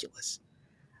ridiculous.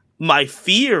 My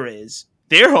fear is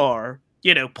there are,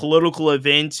 political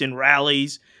events and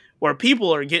rallies where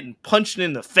people are getting punched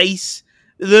in the face.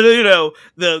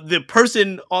 The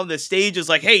person on the stage is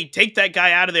like, hey, take that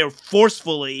guy out of there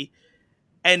forcefully.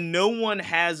 And no one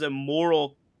has a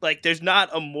moral, there's not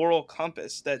a moral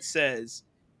compass that says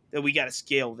that we got to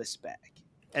scale this back.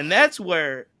 And that's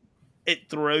where it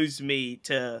throws me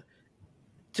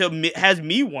has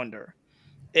me wonder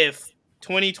if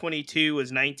 2022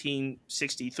 was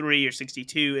 1963 or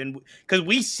 62. And because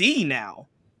we see now,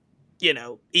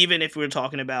 even if we're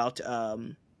talking about,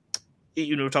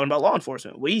 we're talking about law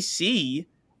enforcement, we see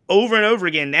over and over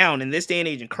again now, and in this day and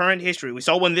age in current history, we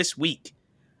saw one this week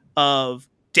of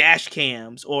dash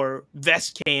cams or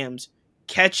vest cams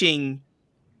catching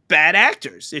bad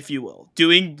actors, if you will,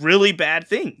 doing really bad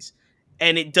things.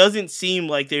 And it doesn't seem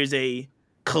like there's a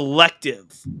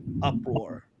collective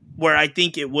uproar where I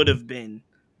think it would have been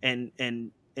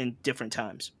in different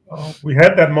times. We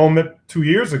had that moment 2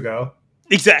 years ago.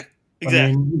 Exactly.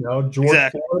 I mean,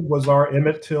 George Floyd was our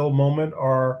Emmett Till moment,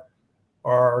 our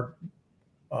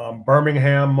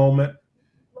Birmingham moment.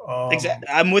 Exactly.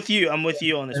 I'm with you on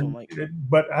this one, Mike.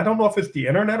 But I don't know if it's the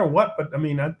internet or what. But I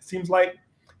mean, it seems like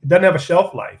it doesn't have a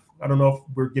shelf life. I don't know if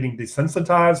we're getting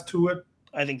desensitized to it.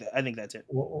 I think that's it,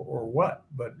 or what.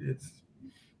 But it's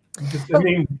just, I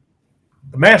mean,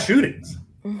 the mass shootings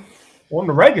on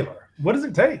the regular. What does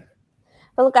it take?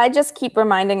 But look, I just keep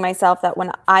reminding myself that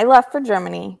when I left for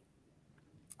Germany,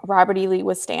 Robert E. Lee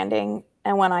was standing,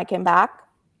 and when I came back,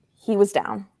 he was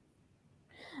down.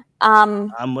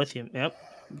 I'm with you. Yep.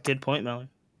 Good point, Mallory.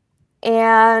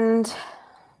 And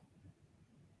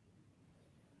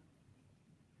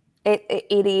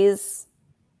it is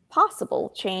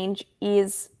possible. Change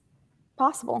is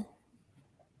possible.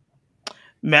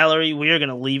 Mallory, we are going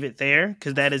to leave it there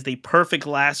because that is the perfect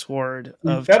last word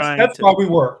of that's why we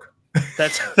work.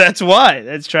 That's why.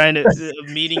 That's trying to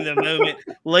meeting the moment.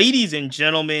 Ladies and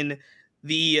gentlemen,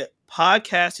 the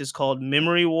podcast is called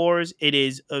Memory Wars. It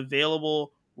is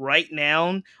available right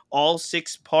now, all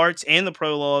 6 parts and the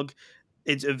prologue.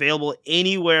 It's available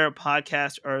anywhere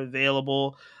podcasts are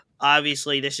available.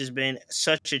 Obviously, this has been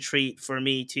such a treat for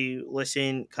me to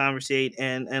listen, conversate,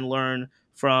 and learn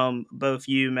from both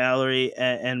you, Mallory,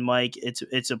 and Mike.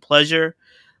 It's a pleasure.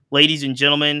 Ladies and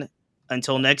gentlemen,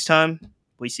 until next time,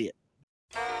 we see it.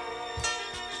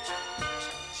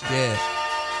 Yeah.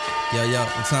 Yo,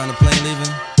 what time the plane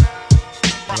leaving?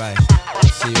 All right.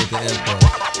 See you at the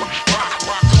airport.